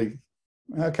of really,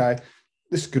 okay,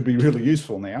 this could be really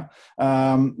useful now.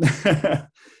 The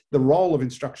role of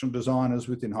instructional designers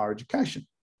within higher education.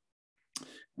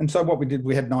 And so what we did,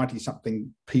 we had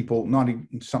 90-something people,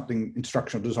 90-something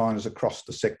instructional designers across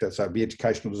the sector. So be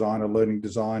educational designer, learning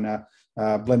designer,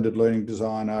 blended learning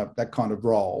designer, that kind of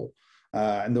role.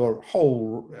 And there were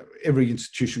every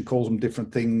institution calls them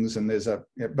different things. And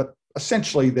but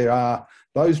essentially there are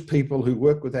those people who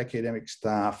work with academic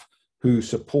staff who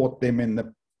support them in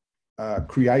the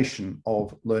creation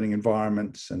of learning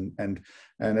environments and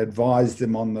advise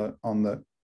them on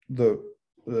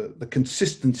the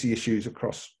consistency issues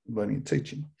across learning and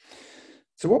teaching.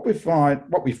 So what we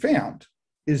found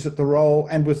is that the role,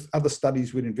 and with other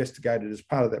studies we'd investigated as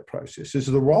part of that process, is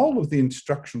the role of the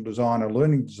instructional designer,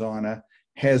 learning designer,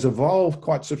 has evolved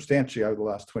quite substantially over the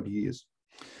last 20 years.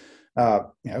 I'm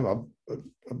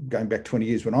going back 20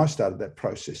 years when I started that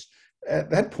process.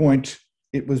 At that point,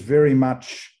 it was very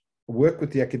much work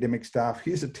with the academic staff.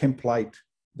 Here's a template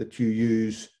that you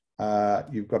use.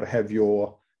 You've got to have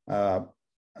your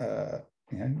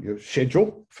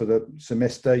schedule for the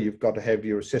semester. You've got to have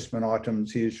your assessment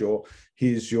items. Here's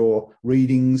your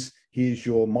readings. Here's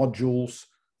your modules,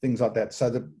 things like that.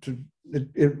 So it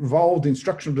evolved, the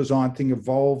instructional design thing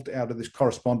evolved out of this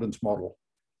correspondence model,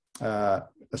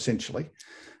 essentially.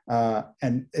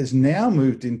 And has now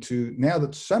moved into, now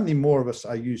that so many more of us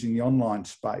are using the online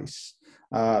space,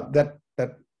 that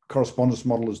correspondence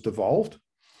model has devolved,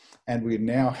 and we're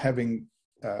now having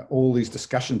all these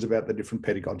discussions about the different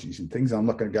pedagogies and things. I'm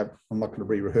not going to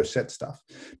re-rehearse that stuff.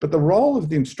 But the role of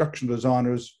the instructional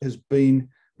designer has been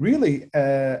really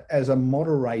as a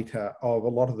moderator of a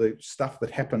lot of the stuff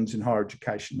that happens in higher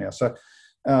education now. So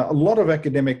a lot of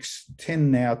academics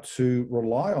tend now to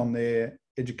rely on their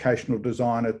educational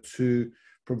designer to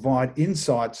provide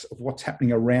insights of what's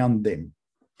happening around them.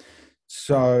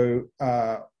 So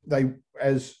they,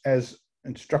 as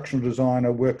instructional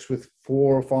designer, works with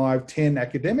 4 or 5, 10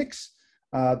 academics.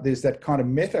 There's that kind of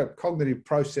meta-cognitive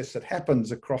process that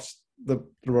happens across the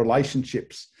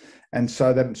relationships. And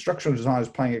so that instructional designer is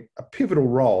playing a pivotal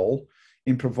role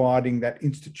in providing that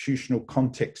institutional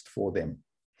context for them.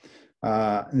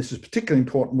 And this is particularly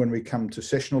important when we come to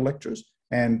sessional lecturers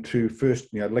and to first,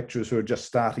 lecturers who are just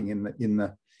starting in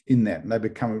that, and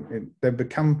they've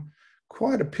become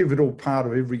quite a pivotal part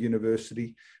of every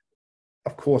university.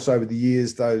 Of course, over the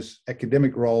years, those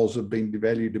academic roles have been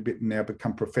devalued a bit and now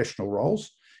become professional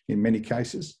roles in many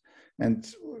cases. And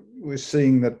we're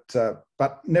seeing that,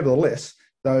 but nevertheless,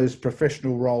 those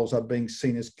professional roles are being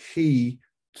seen as key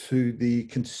to the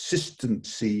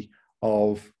consistency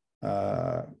of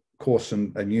course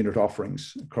and unit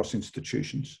offerings across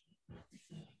institutions.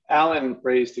 Alan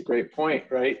raised a great point,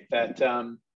 right? That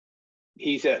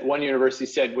he's at one university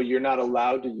said, well, you're not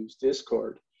allowed to use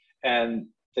Discord. And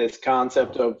this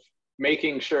concept of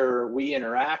making sure we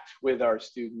interact with our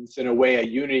students in a way a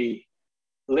uni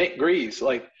agrees.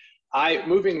 Like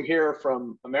moving here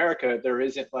from America, there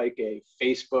isn't like a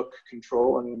Facebook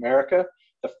control in America.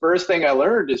 The first thing I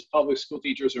learned is public school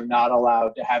teachers are not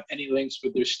allowed to have any links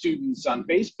with their students on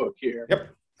Facebook here. Yep.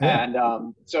 Yeah.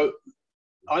 And so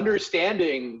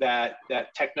understanding that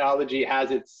technology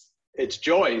has its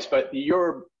joys, but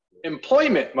your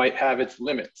employment might have its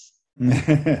limits.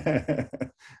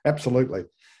 Absolutely.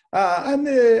 And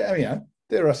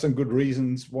there are some good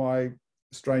reasons why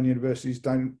Australian universities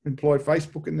don't employ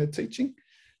Facebook in their teaching.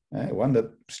 One,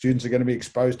 that students are going to be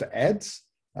exposed to ads.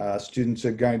 Students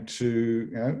are going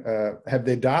to have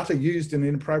their data used in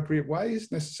inappropriate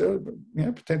ways necessarily,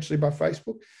 but potentially by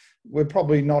Facebook. We're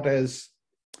probably not as,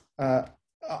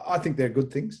 I think they're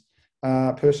good things,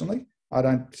 personally. I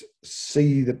don't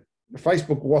see that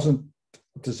Facebook wasn't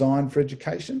designed for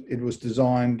education. It was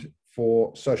designed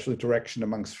for social interaction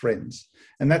amongst friends,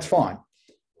 and that's fine.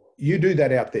 You do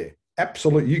that out there.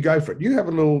 Absolutely, you go for it. You have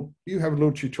a little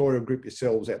tutorial group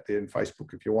yourselves out there in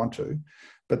Facebook if you want to,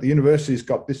 but the university's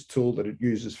got this tool that it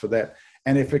uses for that.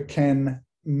 And if it can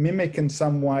mimic in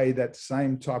some way that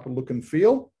same type of look and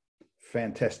feel,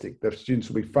 fantastic. The students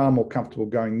will be far more comfortable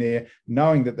going there,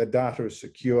 knowing that their data is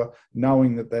secure,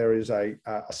 knowing that there is a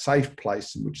safe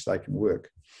place in which they can work.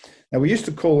 Now, we used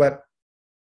to call that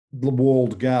the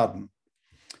walled garden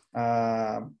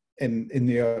back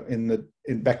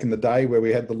in the day, where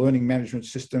we had the learning management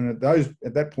system. At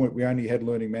that point, we only had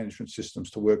learning management systems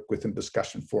to work with and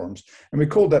discussion forums, and we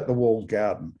called that the walled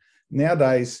garden.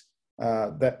 Nowadays,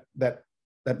 that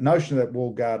notion of that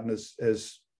walled garden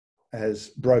has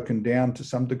broken down to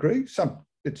some degree.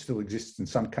 It still exists in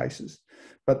some cases,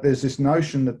 but there's this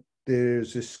notion that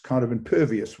there's this kind of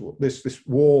impervious wall, this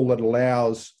wall that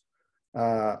allows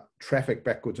traffic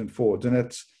backwards and forwards. And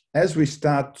it's as we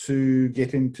start to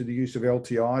get into the use of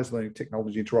LTIs, learning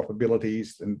technology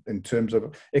interoperabilities, in terms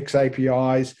of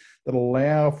XAPIs that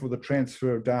allow for the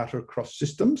transfer of data across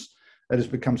systems, it has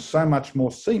become so much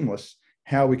more seamless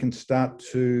how we can start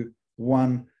to,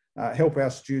 one, help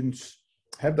our students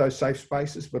have those safe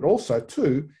spaces, but also,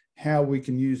 two, how we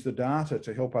can use the data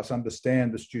to help us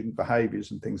understand the student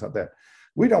behaviours and things like that.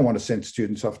 We don't want to send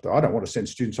students off I don't want to send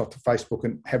students off to Facebook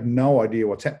and have no idea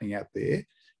what's happening out there,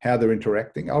 how they're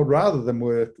interacting. I would rather them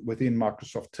work within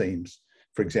Microsoft Teams,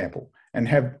 for example, and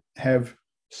have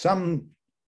some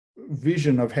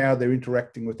vision of how they're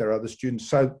interacting with their other students.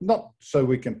 So not so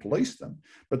we can police them,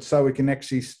 but so we can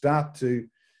actually start to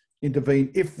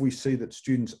intervene if we see that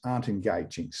students aren't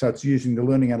engaging. So it's using the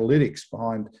learning analytics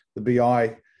behind the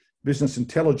BI, business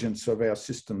intelligence of our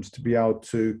systems, to be able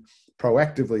to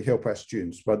proactively help our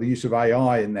students by the use of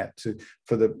AI in that,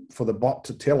 for the bot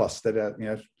to tell us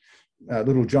that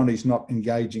little Johnny's not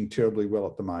engaging terribly well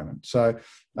at the moment. So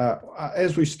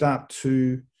as we start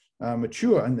to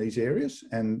mature in these areas,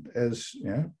 and as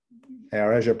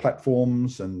our Azure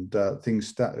platforms and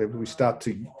we start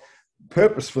to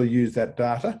purposefully use that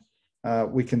data,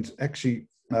 we can actually,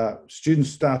 students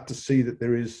start to see that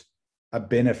there is a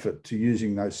benefit to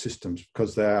using those systems,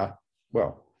 because they're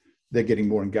getting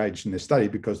more engaged in their study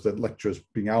because the lecturer's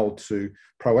being able to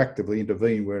proactively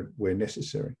intervene where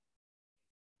necessary.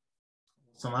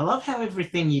 So I love how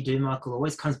everything you do, Michael,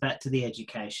 always comes back to the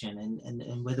education,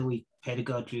 and whether we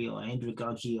pedagogy or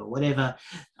andragogy or whatever.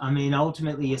 I mean,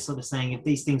 ultimately, you're sort of saying if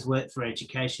these things work for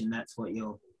education, that's what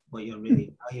you're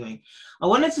really valuing. I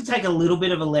wanted to take a little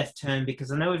bit of a left turn,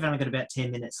 because I know we've only got about 10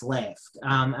 minutes left.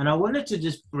 And I wanted to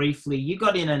just briefly, you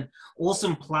got in an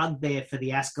awesome plug there for the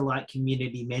Ascolite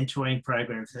Community Mentoring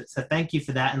Program. So thank you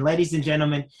for that. And ladies and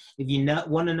gentlemen, if you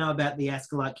want to know about the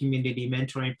Ascolite Community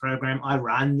Mentoring Program, I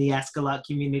run the Ascolite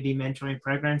Community Mentoring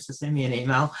Program. So send me an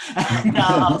email and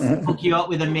I'll hook you up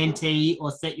with a mentee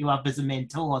or set you up as a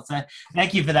mentor. So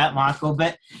thank you for that, Michael.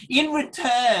 But in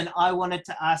return, I wanted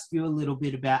to ask you a little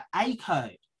bit about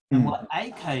ACODE and what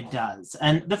ACODE does.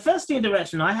 And the first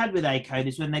interaction I had with ACODE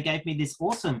is when they gave me this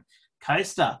awesome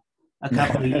coaster a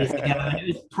couple of years ago. And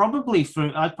it was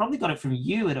I probably got it from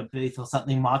you at a booth or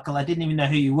something, Michael. I didn't even know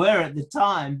who you were at the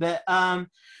time. But ACODE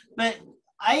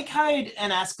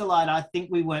and Ascolite, I think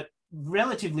we work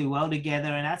relatively well together,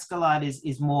 and Ascolite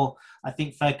is more, I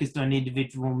think, focused on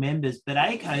individual members, but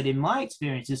ACODE, in my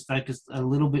experience, is focused a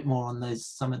little bit more on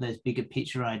some of those bigger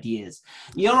picture ideas.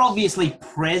 You're obviously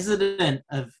president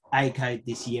of ACODE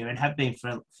this year and have been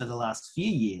for the last few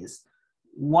years.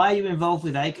 Why are you involved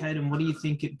with ACODE, and what do you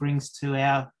think it brings to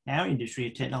our industry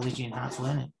of technology enhanced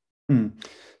learning?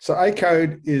 So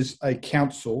ACODE is a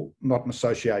council, not an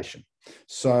association.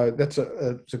 So that's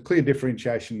a clear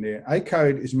differentiation there.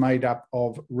 ACODE is made up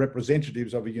of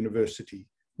representatives of a university,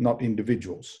 not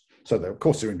individuals. So of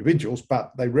course they're individuals,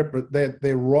 but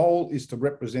their role is to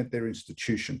represent their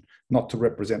institution, not to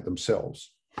represent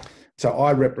themselves. So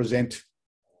I represent,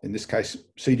 in this case,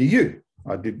 CDU.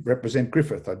 I did represent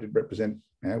Griffith. I did represent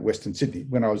Western Sydney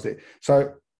when I was there.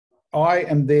 So I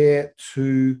am there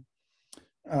to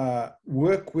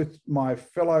work with my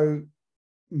fellow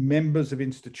members of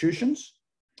institutions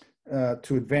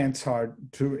to advance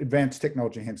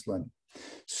technology enhanced learning.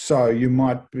 So you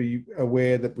might be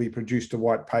aware that we produced a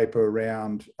white paper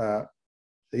around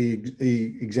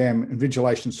the exam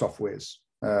invigilation softwares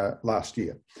last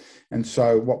year. And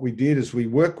so what we did is we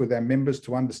work with our members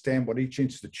to understand what each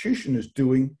institution is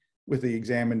doing with the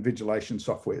exam invigilation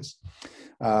softwares.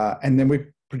 And then we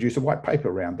produce a white paper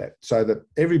around that, so that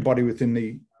everybody within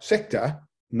the sector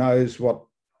knows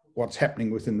what's happening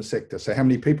within the sector. So how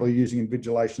many people are using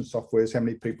invigilation softwares, how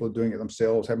many people are doing it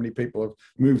themselves, how many people have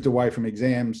moved away from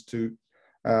exams to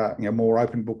more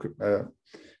open book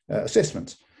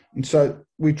assessments. And so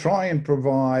we try and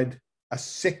provide a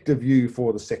sector view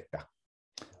for the sector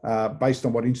based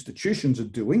on what institutions are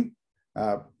doing,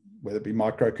 whether it be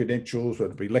micro-credentials,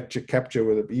 whether it be lecture capture,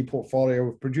 whether it be e-portfolio.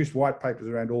 We've produced white papers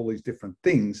around all these different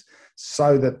things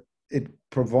so that it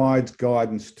provides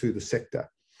guidance to the sector.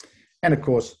 And of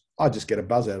course, I just get a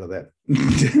buzz out of that.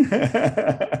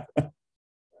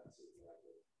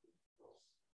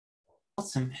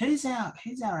 Awesome. Who's our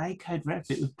ACODE rep?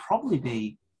 It would probably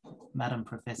be Madam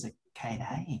Professor Kate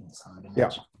Haynes, I would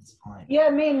imagine, at this point. Yeah,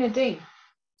 me and Nadine.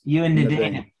 You and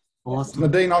Nadine. Awesome. Is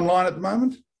Nadine online at the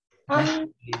moment? I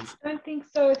don't think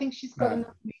so. I think she's got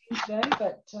another meeting today,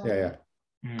 but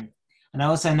And I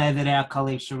also know that our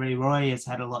colleague Cherie Roy has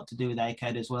had a lot to do with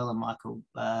ACODE as well, and Michael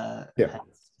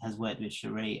has worked with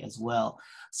Cherie as well.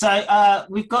 So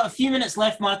we've got a few minutes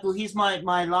left, Michael. Here's my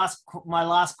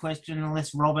last question,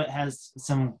 unless Robert has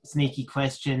some sneaky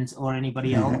questions or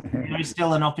anybody else. There is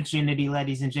still an opportunity,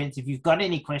 ladies and gents. If you've got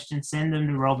any questions, send them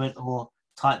to Robert or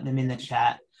type them in the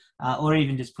chat. Or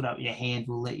even just put up your hand.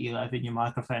 We'll let you open your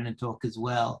microphone and talk as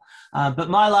well. But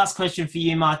my last question for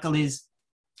you, Michael, is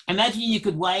imagine you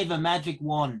could wave a magic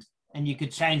wand and you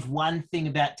could change one thing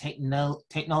about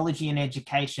technology and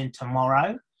education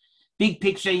tomorrow. Big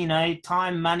picture, you know,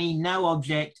 time, money, no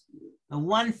object. The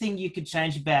one thing you could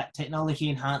change about technology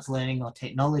enhanced learning or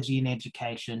technology in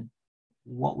education,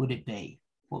 what would it be?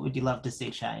 What would you love to see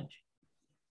change?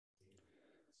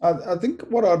 I think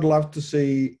what I'd love to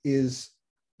see is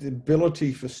the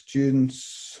ability for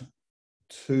students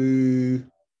to,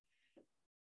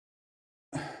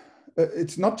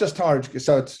 it's not just higher education,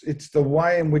 so it's the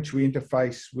way in which we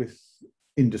interface with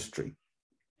industry.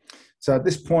 So at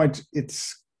this point,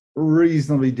 it's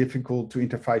reasonably difficult to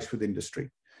interface with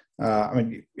industry. I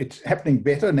mean, it's happening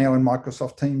better now in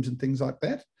Microsoft Teams and things like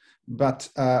that, but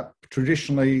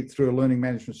traditionally through a learning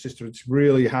management system, it's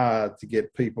really hard to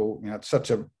get people, you know, it's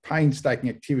such a painstaking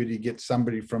activity to get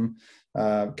somebody from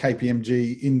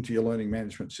KPMG into your learning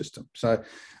management system. So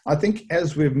I think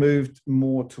as we've moved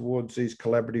more towards these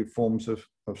collaborative forms of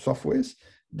softwares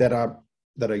that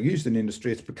are used in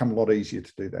industry, it's become a lot easier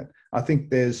to do that. I think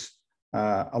there's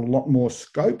a lot more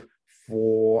scope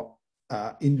for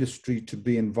industry to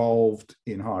be involved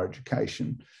in higher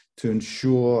education to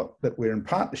ensure that we're in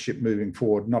partnership moving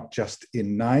forward, not just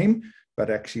in name, but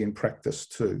actually in practice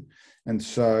too. And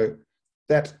so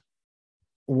that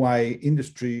way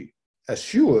industry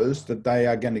assures that they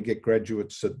are going to get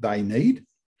graduates that they need,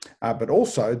 but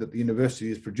also that the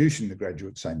university is producing the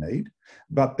graduates they need,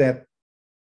 but that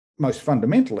most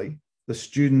fundamentally, the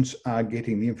students are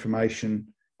getting the information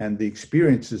and the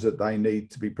experiences that they need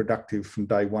to be productive from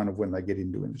day one of when they get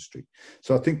into industry.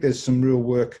 So I think there's some real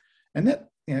work, and that,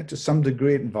 you know, to some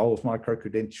degree it involves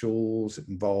micro-credentials, it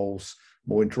involves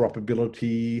more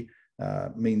interoperability,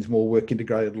 means more work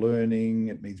integrated learning,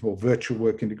 it means more virtual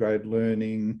work integrated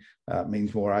learning,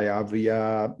 means more AR,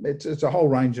 VR, it's a whole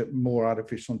range of more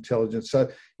artificial intelligence. So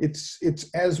it's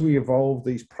as we evolve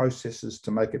these processes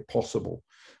to make it possible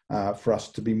for us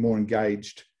to be more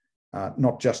engaged,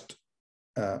 not just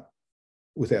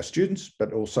with our students,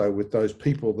 but also with those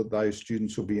people that those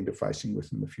students will be interfacing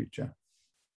with in the future.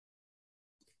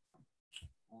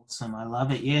 Awesome, I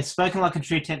love it. Yeah, spoken like a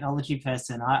true technology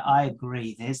person. I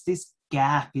agree. There's this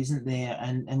gap, isn't there?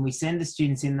 And we send the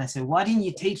students in, they say, why didn't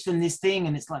you teach them this thing?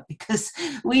 And it's like, because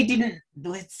we didn't,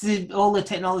 all the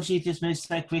technology just moves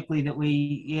so quickly that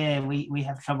we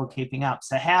have trouble keeping up.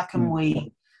 So how can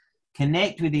we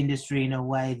connect with industry in a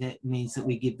way that means that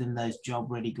we give them those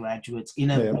job-ready graduates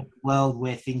in a world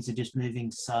where things are just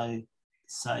moving so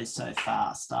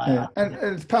fast? And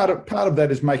it's part of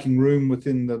that is making room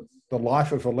within the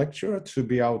life of a lecturer to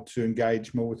be able to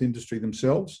engage more with industry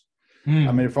themselves.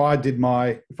 I mean, if I did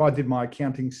my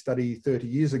accounting study 30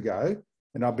 years ago,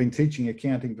 and I've been teaching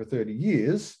accounting for 30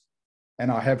 years, and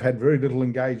I have had very little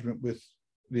engagement with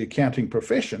the accounting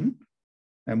profession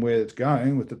and where it's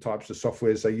going with the types of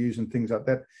softwares they use and things like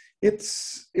that,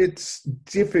 it's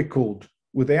difficult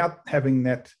without having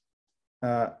that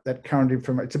current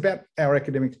information. It's about our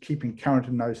academics keeping current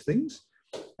in those things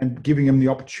and giving them the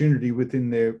opportunity within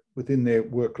their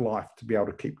work life to be able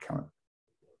to keep current.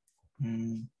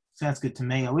 Sounds good to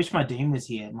me. I wish my dean was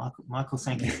here, Michael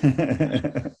Sankey.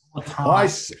 I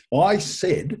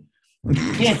said.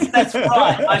 Yes, that's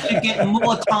right. I should get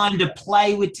more time to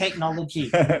play with technology.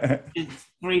 It's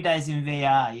 3 days in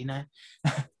VR, you know.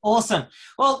 Awesome.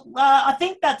 Well, I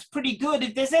think that's pretty good.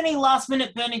 If there's any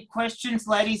last-minute burning questions,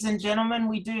 ladies and gentlemen,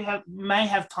 we may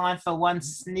have time for one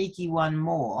sneaky one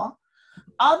more.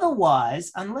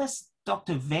 Otherwise, unless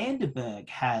Dr. Vanderburg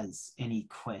has any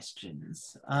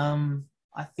questions,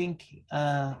 I think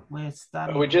we're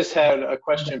starting. We just had a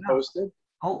question posted.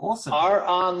 Oh, awesome. Our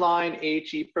online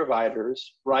HE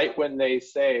providers, right when they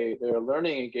say their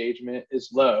learning engagement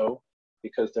is low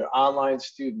because their online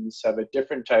students have a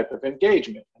different type of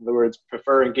engagement. In other words,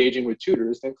 prefer engaging with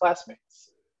tutors than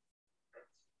classmates.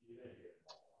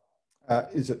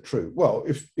 Is it true? Well,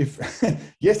 if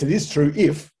yes, it is true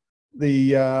if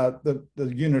the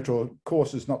unit or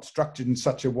course is not structured in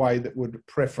such a way that would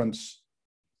preference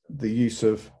the use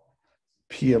of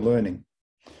peer learning.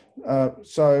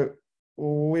 So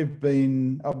I've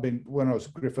been, when I was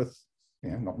at Griffith,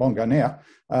 not long ago now,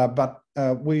 but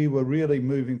we were really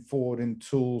moving forward in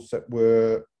tools that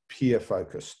were peer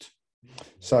focused.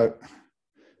 So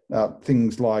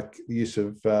things like the use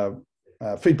of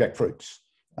feedback groups,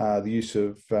 the use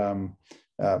of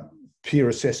peer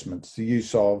assessments, the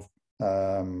use of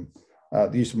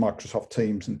Microsoft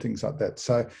Teams and things like that.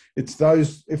 So it's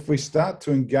those, if we start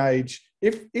to engage,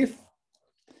 if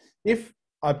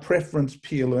I preference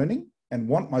peer learning and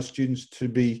want my students to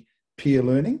be peer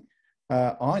learning,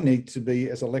 I need to be,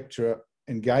 as a lecturer,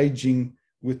 engaging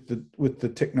with the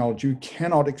technology. You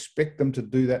cannot expect them to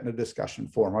do that in a discussion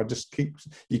forum.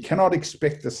 You cannot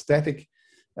expect a static,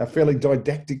 a fairly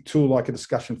didactic tool like a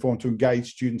discussion forum to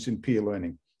engage students in peer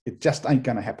learning. It just ain't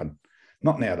going to happen.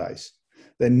 Not nowadays.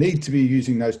 They need to be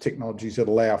using those technologies that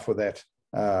allow for that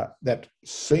that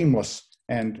seamless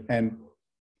and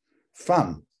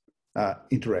fun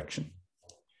interaction.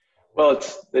 Well,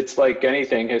 it's like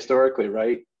anything historically,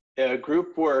 right?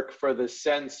 Group work, for the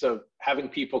sense of having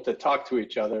people to talk to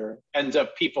each other, ends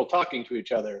up people talking to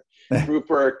each other. Group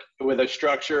work with a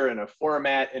structure and a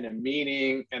format and a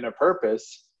meaning and a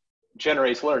purpose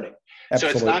generates learning.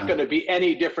 Absolutely. So it's not going to be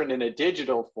any different in a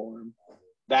digital form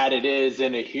that it is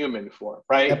in a human form,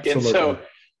 right? Absolutely. And so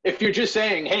if you're just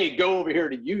saying, hey, go over here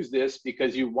to use this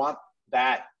because you want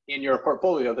that in your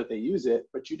portfolio that they use it,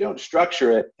 but you don't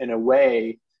structure it in a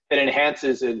way that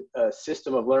enhances a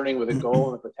system of learning with a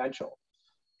goal and a potential,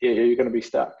 you're going to be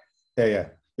stuck. Yeah.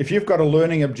 If you've got a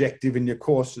learning objective in your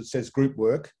course that says group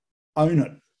work,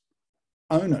 own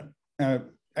it.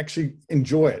 Actually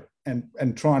enjoy it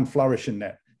and try and flourish in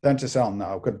that. Don't just say, oh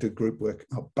no, I've got to do group work.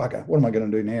 Oh bugger, what am I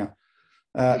going to do now?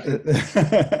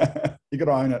 You've got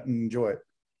to own it and enjoy it.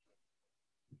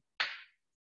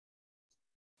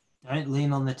 Don't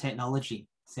lean on the technology,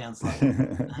 sounds like.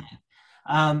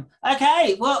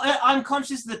 Okay, well, I'm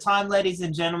conscious of the time, ladies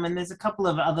and gentlemen. There's a couple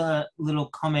of other little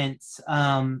comments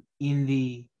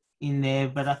in there,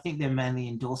 but I think they're mainly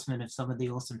endorsement of some of the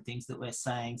awesome things that we're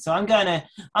saying. So I'm gonna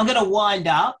wind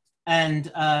up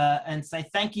and say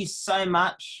thank you so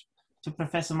much to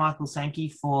Professor Michael Sankey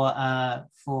for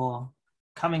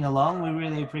coming along. We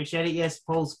really appreciate it. Yes,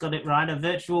 Paul's got it right. A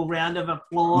virtual round of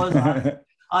applause.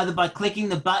 Either by clicking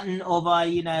the button or by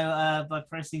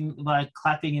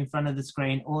clapping in front of the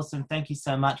screen. Awesome. Thank you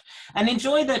so much. And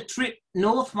enjoy the trip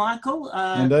north, Michael,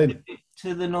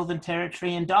 to the Northern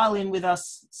Territory, and dial in with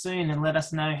us soon and let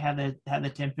us know how the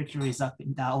temperature is up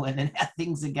in Darwin and how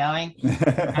things are going.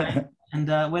 And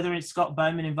whether it's Scott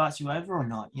Bowman invites you over or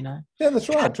not, Yeah, that's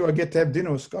right. Do I get to have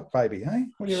dinner with Scott, baby? Hey,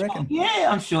 what do you reckon? Yeah,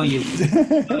 I'm sure you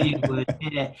would.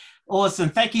 Yeah, awesome.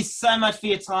 Thank you so much for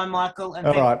your time, Michael, and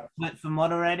thank you for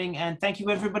moderating. And thank you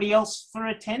everybody else for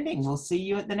attending. We'll see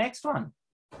you at the next one.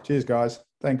 Cheers, guys.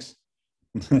 Thanks.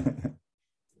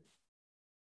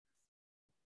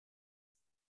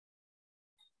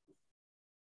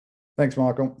 Thanks,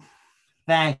 Michael.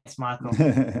 Thanks, Michael.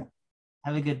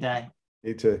 Have a good day.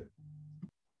 You too.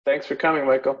 Thanks for coming,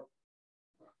 Michael.